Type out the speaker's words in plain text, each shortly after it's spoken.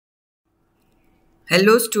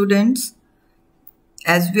Hello students,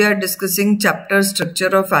 as we are discussing chapter structure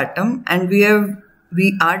of atom and we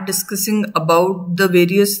are discussing about the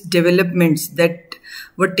various developments that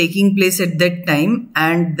were taking place at that time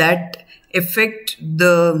and that affect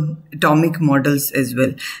the atomic models as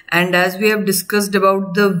well. And as we have discussed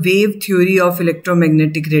about the wave theory of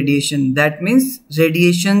electromagnetic radiation, that means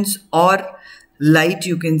radiations or light,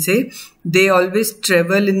 you can say, they always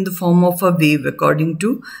travel in the form of a wave according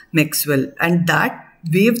to Maxwell, and that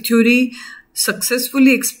wave theory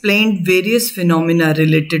successfully explained various phenomena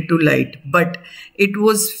related to light, but it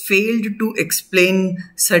was failed to explain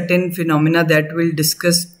certain phenomena that we'll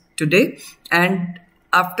discuss today. And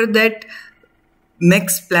after that,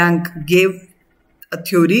 Max Planck gave a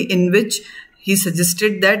theory in which he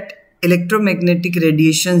suggested that electromagnetic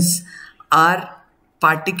radiations are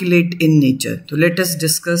particulate in nature. So let us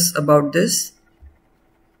discuss about this.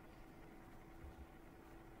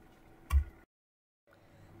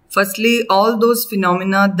 Firstly, all those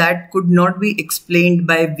phenomena that could not be explained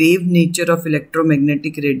by wave nature of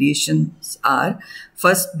electromagnetic radiations are: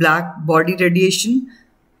 first, black body radiation,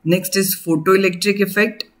 next is photoelectric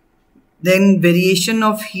effect, then variation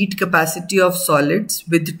of heat capacity of solids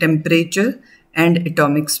with temperature and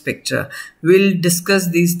atomic spectra. We'll discuss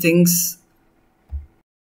these things.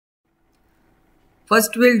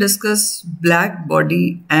 First, we'll discuss black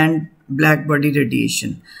body and black body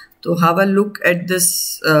radiation. So have a look at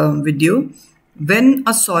this video. When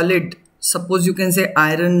a solid, suppose you can say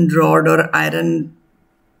iron rod or iron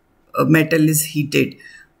metal, is heated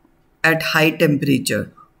at high temperature,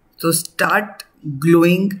 so start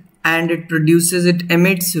glowing and it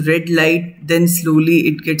emits red light, then slowly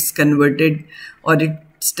it gets converted or it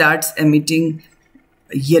starts emitting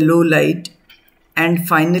yellow light, and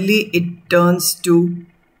finally it turns to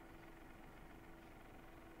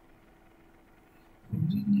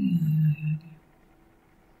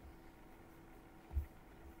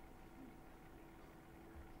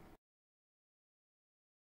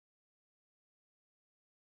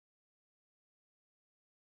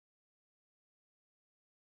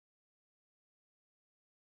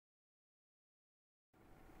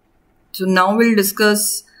So now we'll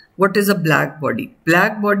discuss what is a black body.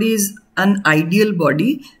 Black body is an ideal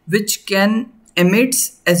body which can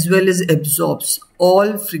emits as well as absorbs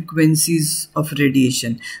all frequencies of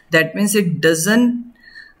radiation. That means it doesn't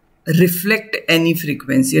reflect any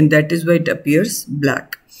frequency, and that is why it appears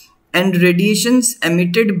black. And radiations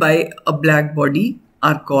emitted by a black body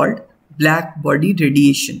are called black body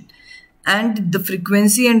radiation. And the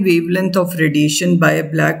frequency and wavelength of radiation by a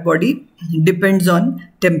black body depends on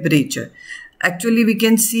temperature. Actually, we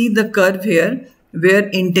can see the curve here where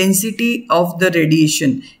intensity of the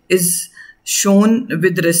radiation is shown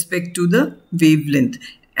with respect to the wavelength.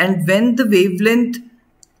 And when the wavelength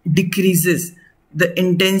decreases, the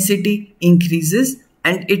intensity increases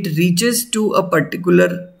and it reaches to a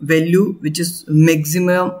particular value which is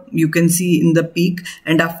maximum, you can see in the peak,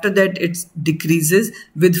 and after that it decreases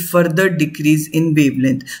with further decrease in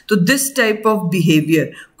wavelength. So this type of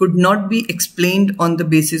behavior could not be explained on the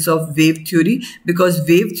basis of wave theory, because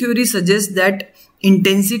wave theory suggests that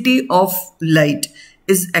intensity of light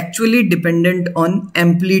is actually dependent on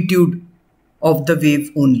amplitude of the wave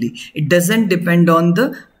only. It doesn't depend on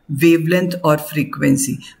the wavelength or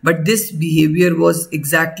frequency, but this behavior was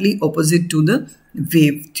exactly opposite to the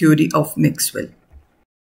wave theory of Maxwell.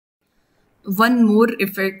 One more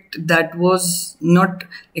effect that was not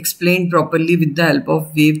explained properly with the help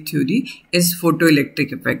of wave theory is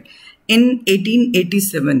photoelectric effect. In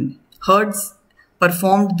 1887, Hertz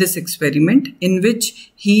performed this experiment in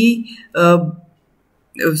which he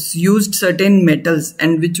used certain metals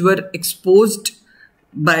and which were exposed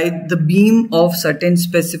by the beam of certain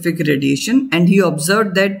specific radiation, and he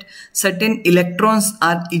observed that certain electrons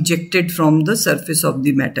are ejected from the surface of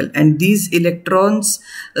the metal, and these electrons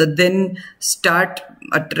then start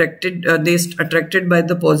attracted by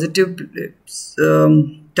the positive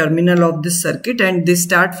terminal of this circuit, and they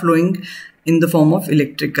start flowing in the form of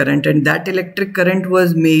electric current, and that electric current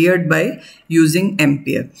was measured by using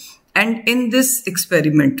ampere. And in this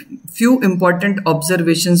experiment, few important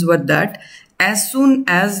observations were that as soon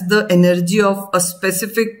as the energy of a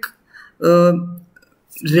specific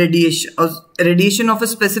radiation of a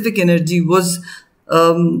specific energy was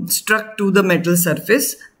struck to the metal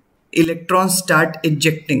surface, electrons start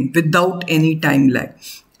ejecting without any time lag.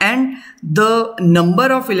 And the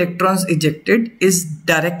number of electrons ejected is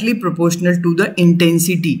directly proportional to the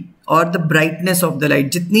intensity और the brightness of the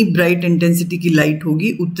light. जितनी bright intensity की light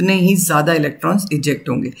होगी उतने ही ज़्यादा electrons eject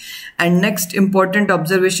होंगे. And next important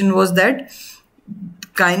observation was that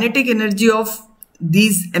kinetic energy of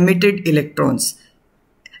these emitted electrons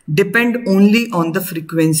depend only on the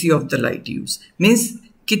frequency of the light use. Means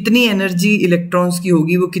कितनी energy electrons की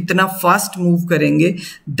होगी, वो कितना फास्ट मूव करेंगे,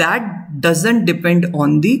 that doesn't depend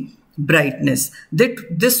on the brightness. That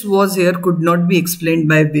this was here could not be explained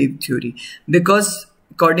by wave theory, because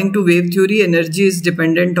according to wave theory, energy is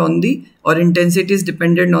dependent on the, or intensity is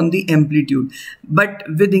dependent on the amplitude. But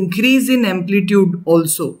with increase in amplitude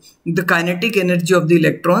also, the kinetic energy of the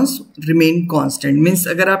electrons remain constant. Means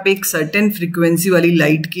अगर आप एक certain frequency वाली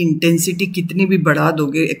light की intensity कितनी भी बढ़ा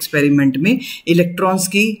दोगे experiment में, electrons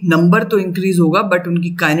की number तो increase होगा, but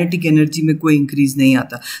उनकी kinetic energy में कोई increase नहीं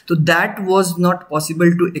आता. तो that was not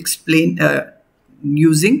possible to explain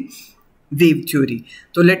using wave theory.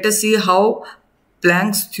 So let us see how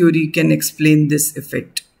Planck's theory can explain this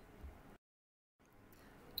effect.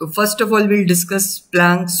 So first of all, we'll discuss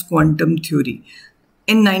Planck's quantum theory.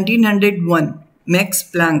 In 1901, Max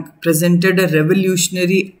Planck presented a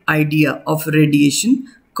revolutionary idea of radiation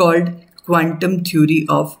called quantum theory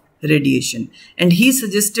of radiation. And he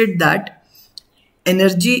suggested that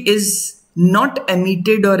energy is not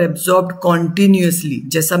emitted or absorbed continuously.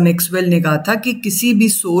 जैसा Maxwell ने कहा था कि किसी भी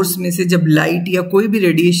source में से जब लाइट या कोई भी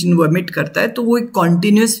रेडिएशन वो एमिट करता है तो वो एक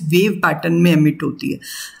कॉन्टिन्यूस वेव पैटर्न में एमिट होती है.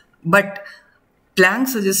 But Planck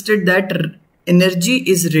suggested that energy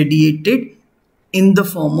is radiated in the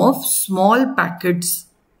form of small packets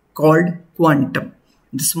called quantum.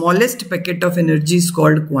 The smallest packet of energy is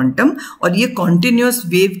called quantum. और ये continuous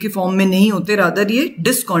wave के फॉर्म में नहीं होते, rather ये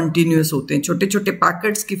discontinuous होते हैं. छोटे छोटे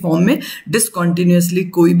पैकेट्स की फॉर्म में discontinuously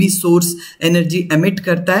कोई भी सोर्स एनर्जी एमिट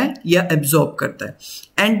करता है या एब्जॉर्ब करता है.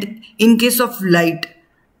 And in case of light,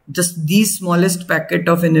 just these smallest packet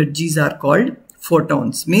of energies are called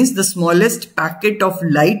photons. Means the smallest packet of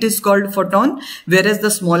light is called photon, whereas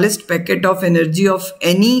the smallest packet of energy of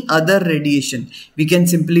any other radiation, we can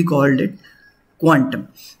simply call it quantum.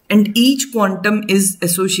 And each quantum is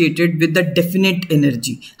associated with a definite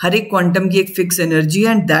energy. हर एक quantum की एक fixed energy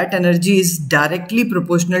है, and that energy is directly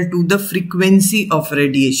proportional to the frequency of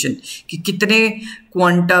radiation. कि कितने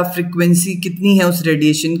quanta frequency कितनी है उस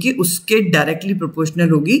radiation की, उसके directly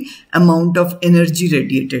proportional होगी amount of energy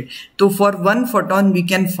radiated. तो for one photon we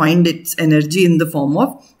can find its energy in the form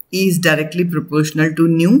of E is directly proportional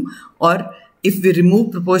to nu, or if we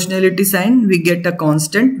remove proportionality sign, we get a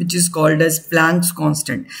constant which is called as Planck's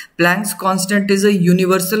constant. Planck's constant is a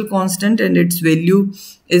universal constant and its value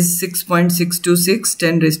is 6.626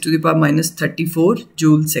 10 raised to the power minus 34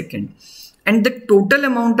 joule second. And the total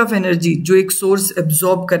amount of energy जो एक source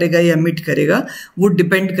absorb करेगा या emit करेगा, वो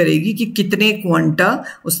depend करेगी कि कितने quanta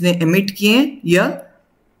उसने emit किए हैं या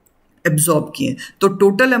absorb किए हैं. तो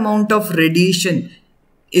total amount of radiation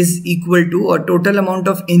is equal to, or total amount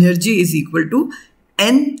of energy is equal to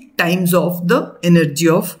n times of the energy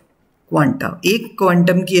of quanta. एक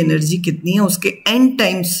quantum की energy कितनी है, उसके n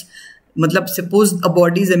times, मतलब suppose a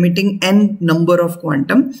body is emitting n number of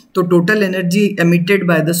quantum, तो total energy emitted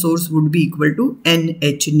by the source would be equal to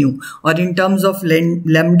nh nu. Or in terms of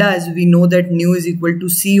lambda, as we know that nu is equal to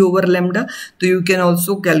c over lambda, so you can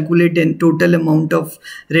also calculate in total amount of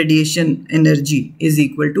radiation energy is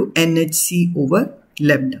equal to nhc over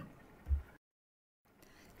lambda.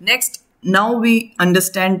 Next, now we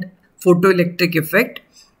understand photoelectric effect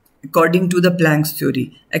according to the Planck's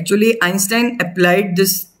theory. Actually, Einstein applied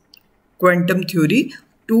this quantum theory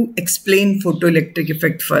to explain photoelectric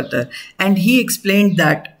effect further, and he explained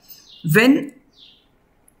that when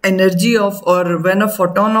energy of, or when a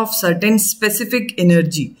photon of certain specific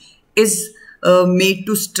energy is made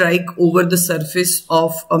to strike over the surface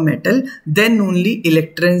of a metal, then only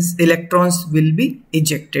electrons will be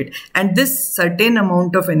ejected. And this certain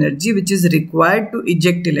amount of energy which is required to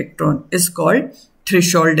eject electron is called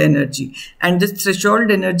threshold energy. And this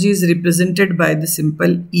threshold energy is represented by the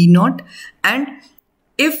symbol E naught. And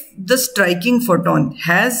if the striking photon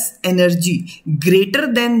has energy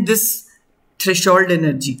greater than this threshold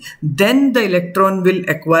energy, then the electron will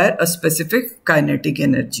acquire a specific kinetic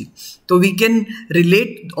energy. So we can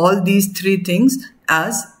relate all these three things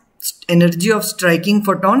as energy of striking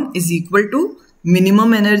photon is equal to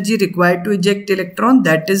minimum energy required to eject electron,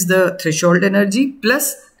 that is the threshold energy,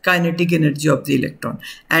 plus kinetic energy of the electron.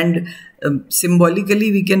 And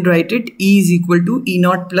symbolically we can write it E is equal to E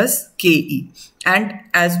naught plus Ke. And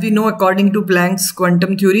as we know, according to Planck's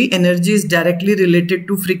quantum theory, energy is directly related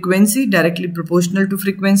to frequency, directly proportional to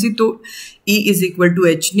frequency. So E is equal to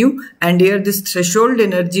h nu, and here this threshold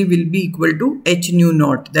energy will be equal to h nu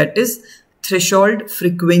naught. That is, threshold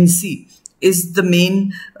frequency is the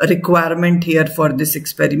main requirement here for this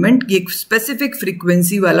experiment. कि एक specific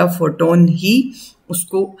frequency वाला photon ही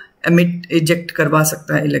उसको eject करवा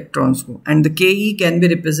सकता है electrons को, and the Ke can be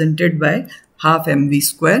represented by half mv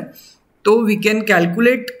square. So we can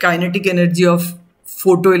calculate kinetic energy of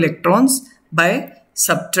photoelectrons by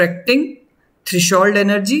subtracting threshold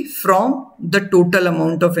energy from the total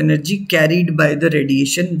amount of energy carried by the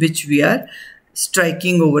radiation which we are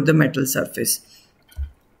striking over the metal surface.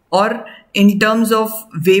 Or in terms of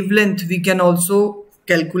wavelength, we can also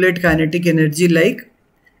calculate kinetic energy like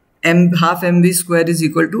half mv square is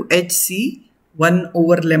equal to hc 1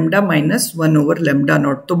 over lambda minus 1 over lambda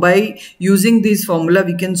naught. So by using this formula,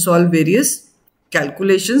 we can solve various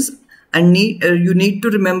calculations, and you need to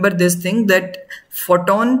remember this thing that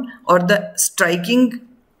photon or the striking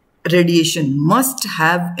radiation must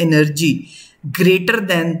have energy greater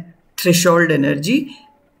than threshold energy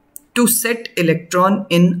to set electron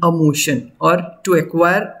in a motion or to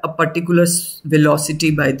acquire a particular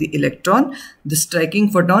velocity by the electron. The striking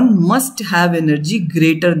photon must have energy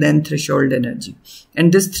greater than threshold energy,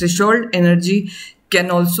 and this threshold energy can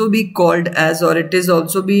also be called as, or it is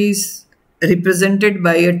also be represented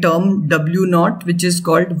by a term W naught, which is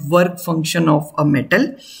called work function of a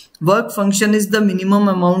metal. Work function is the minimum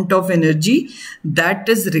amount of energy that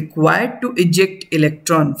is required to eject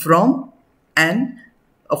electron from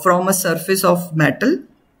a surface of metal,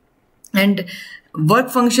 and work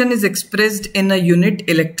function is expressed in a unit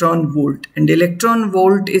electron volt, and electron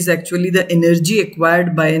volt is actually the energy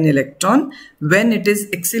acquired by an electron when it is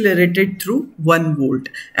accelerated through 1 volt,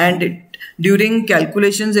 and during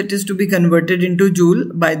calculations it is to be converted into joule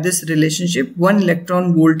by this relationship. 1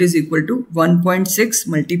 electron volt is equal to 1.6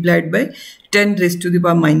 multiplied by 10 raised to the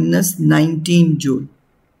power minus 19 joule.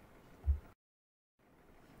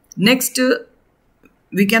 Next,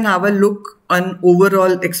 we can have a look on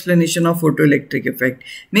overall explanation of photoelectric effect.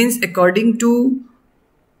 Means according to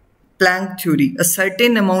Planck theory, a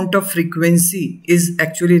certain amount of frequency is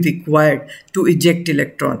actually required to eject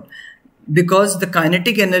electron, because the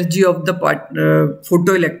kinetic energy of the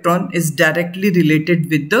photoelectron is directly related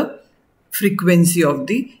with the frequency of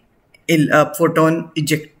the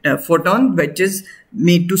photon which is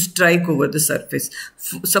made to strike over the surface.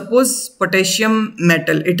 Suppose potassium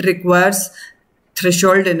metal, it requires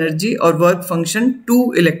threshold energy or work function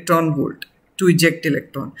 2 electron volt to eject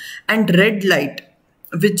electron, and red light,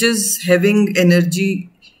 which is having energy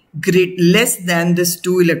less than this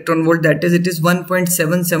 2 electron volt, that is it is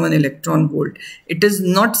 1.77 electron volt, it is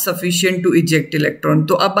not sufficient to eject electron.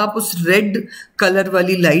 तो अब आप उस red color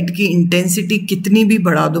वाली light की intensity कितनी भी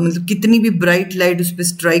बढ़ा दो, मतलब कितनी भी bright light उस पे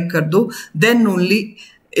strike कर दो, then only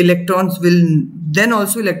then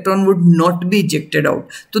also electron would not be ejected out.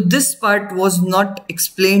 So this part was not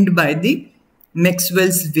explained by the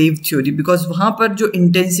Maxwell's wave theory, because वहाँ पर जो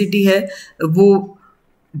intensity है वो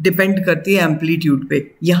डिपेंड करती है एम्पलीट्यूड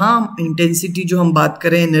पे. यहाँ इंटेंसिटी जो हम बात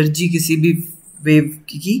करें एनर्जी किसी भी वेव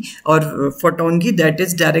की और फोटोन की, that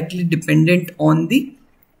is directly dependent on the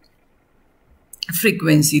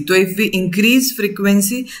frequency. तो if we increase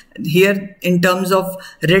frequency here in terms of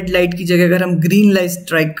red light की जगह अगर हम green light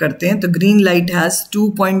strike करते हैं, तो green light has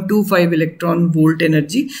 2.25 electron volt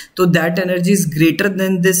energy, तो that energy is greater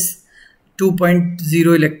than this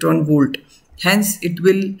 2.0 electron volt. Hence it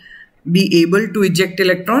will be able to eject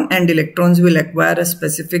electron, and electrons will acquire a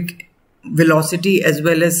specific velocity as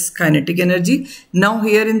well as kinetic energy. Now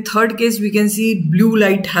here in third case we can see blue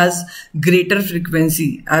light has greater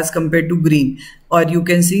frequency as compared to green, or you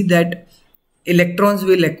can see that electrons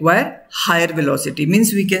will acquire higher velocity.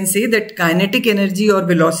 Means we can say that kinetic energy or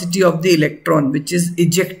velocity of the electron which is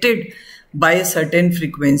ejected by a certain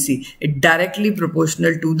frequency, it directly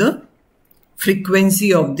proportional to the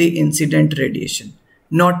frequency of the incident radiation,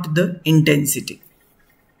 not the intensity.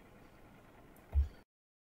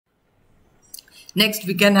 Next,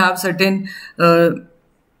 we can have certain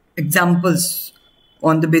examples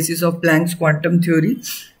on the basis of Planck's quantum theory.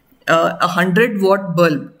 A 100-watt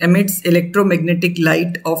bulb emits electromagnetic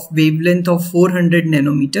light of wavelength of 400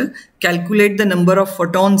 nanometer. Calculate the number of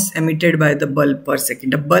photons emitted by the bulb per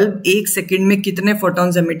second. A bulb एक second में कितने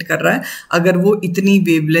photons emit कर रहा है अगर वो इतनी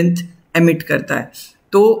wavelength emit करता है.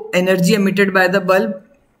 तो energy emitted by the bulb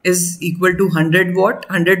is equal to 100 watt.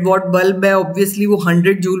 100 watt bulb है, obviously वो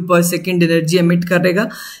 100 joule per second energy emit करेगा.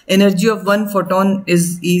 Energy of one photon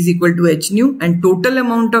is equal to h nu, and total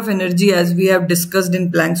amount of energy as we have discussed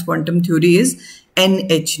in Planck's quantum theory is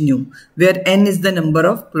nh nu, where n is the number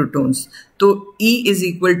of protons. So E is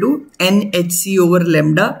equal to nhc over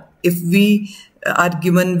lambda. If we are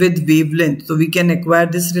given with wavelength, so we can acquire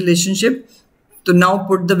this relationship. So now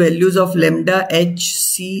put the values of lambda, h,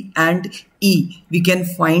 c and e. We can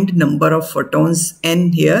find number of photons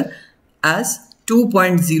n here as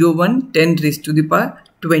 2.01 10 raised to the power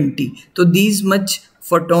 20. So these much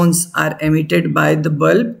photons are emitted by the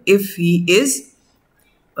bulb if he is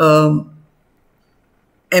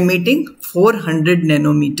emitting 400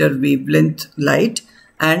 nanometer wavelength light,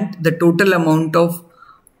 and the total amount of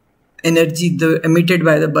energy emitted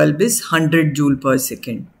by the bulb is 100 joule per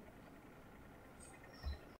second.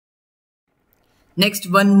 Next,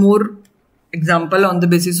 one more example on the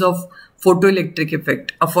basis of photoelectric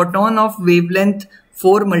effect. A photon of wavelength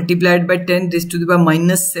 4 multiplied by 10 raised to the power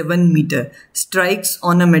minus 7 meter strikes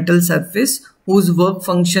on a metal surface whose work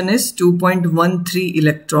function is 2.13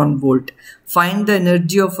 electron volt. Find the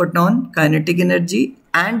energy of photon, kinetic energy,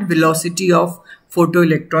 and velocity of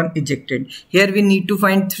photoelectron ejected. Here we need to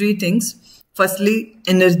find three things. Firstly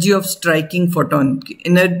energy of striking photon,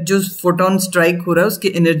 जो photon strike हो रहा है उसकी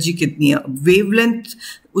energy कितनी है. Wavelength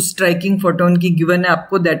उस striking photon की given है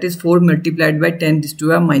आपको, that is 4 multiplied by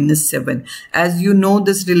 10⁻⁷. As you know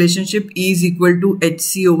this relationship E is equal to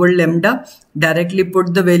hc over lambda. Directly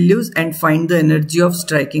put the values and find the energy of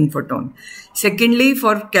striking photon. Secondly,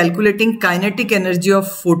 for calculating kinetic energy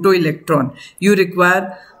of photoelectron, you require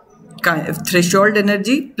threshold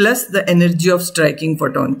energy plus the energy of striking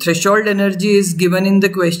photon. Threshold energy is given in the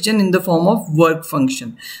question in the form of work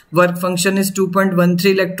function. Work function is 2.13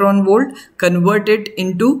 electron volt. Convert it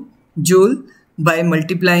into joule by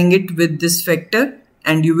multiplying it with this factor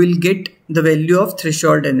and you will get the value of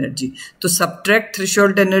threshold energy. So subtract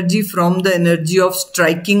threshold energy from the energy of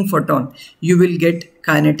striking photon. You will get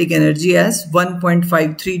kinetic energy as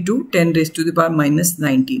 1.532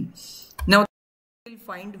 10⁻⁻19. Now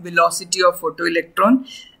find velocity of photoelectron.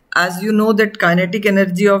 As you know that kinetic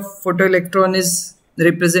energy of photoelectron is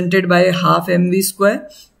represented by half mv square.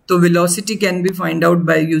 So velocity can be found out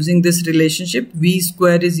by using this relationship. V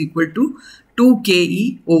square is equal to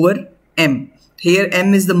 2ke over m. Here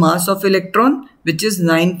m is the mass of electron, which is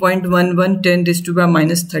 9.11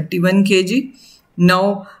 10⁻⁻31 kg.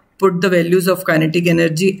 Now put the values of kinetic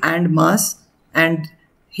energy and mass, and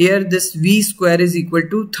here this V square is equal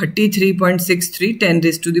to 33.63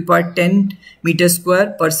 10⁻10 meter square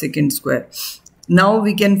per second square. Now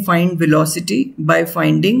we can find velocity by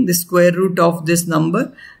finding the square root of this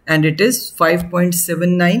number, and it is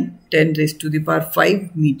 5.79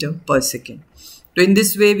 10⁵ meter per second. So in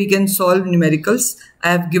this way we can solve numericals.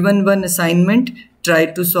 I have given one assignment. Try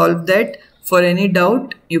to solve that. For any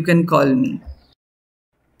doubt you can call me.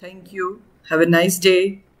 Thank you. Have a nice day.